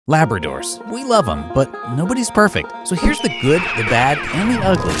Labradors. We love them, but nobody's perfect. So here's the good, the bad, and the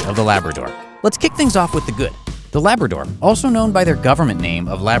ugly of the Labrador. Let's kick things off with the good. The Labrador, also known by their government name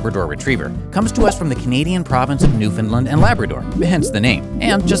of Labrador Retriever, comes to us from the Canadian province of Newfoundland and Labrador, hence the name.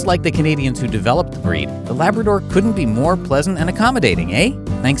 And just like the Canadians who developed the breed, the Labrador couldn't be more pleasant and accommodating, eh?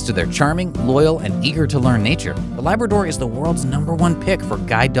 Thanks to their charming, loyal, and eager-to-learn nature, the Labrador is the world's #1 pick for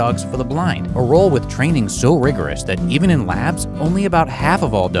guide dogs for the blind, a role with training so rigorous that even in labs, only about half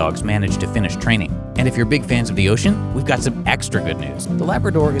of all dogs manage to finish training. And if you're big fans of the ocean, we've got some extra good news. The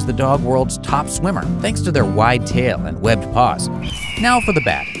Labrador is the dog world's top swimmer, thanks to their wide tail and webbed paws. Now for the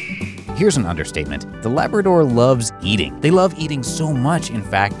bad. Here's an understatement. The Labrador loves eating. They love eating so much, in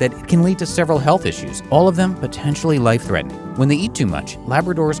fact, that it can lead to several health issues, all of them potentially life-threatening. When they eat too much,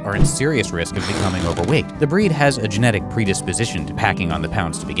 Labradors are in serious risk of becoming overweight. The breed has a genetic predisposition to packing on the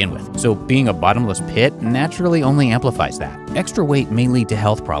pounds to begin with, so being a bottomless pit naturally only amplifies that. Extra weight may lead to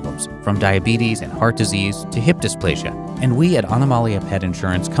health problems, from diabetes and heart disease to hip dysplasia, and we at Animalia Pet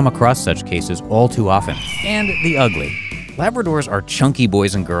Insurance come across such cases all too often. And the ugly. Labradors are chunky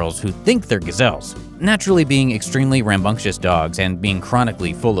boys and girls who think they're gazelles. Naturally being extremely rambunctious dogs and being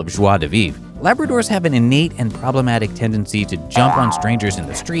chronically full of joie de vivre, Labradors have an innate and problematic tendency to jump on strangers in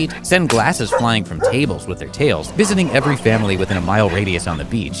the street, send glasses flying from tables with their tails, visiting every family within a mile radius on the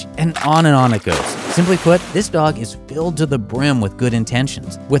beach, and on it goes. Simply put, this dog is filled to the brim with good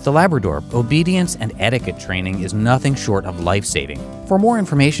intentions. With the Labrador, obedience and etiquette training is nothing short of life-saving. For more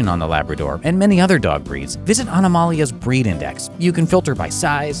information on the Labrador and many other dog breeds, visit Animalia's Breed Index. You can filter by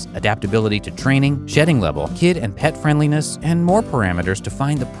size, adaptability to training, shedding level, kid and pet friendliness, and more parameters to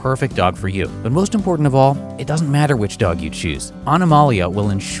find the perfect dog for you. But most important of all, it doesn't matter which dog you choose. Animalia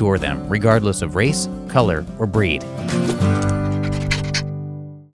will insure them, regardless of race, color, or breed.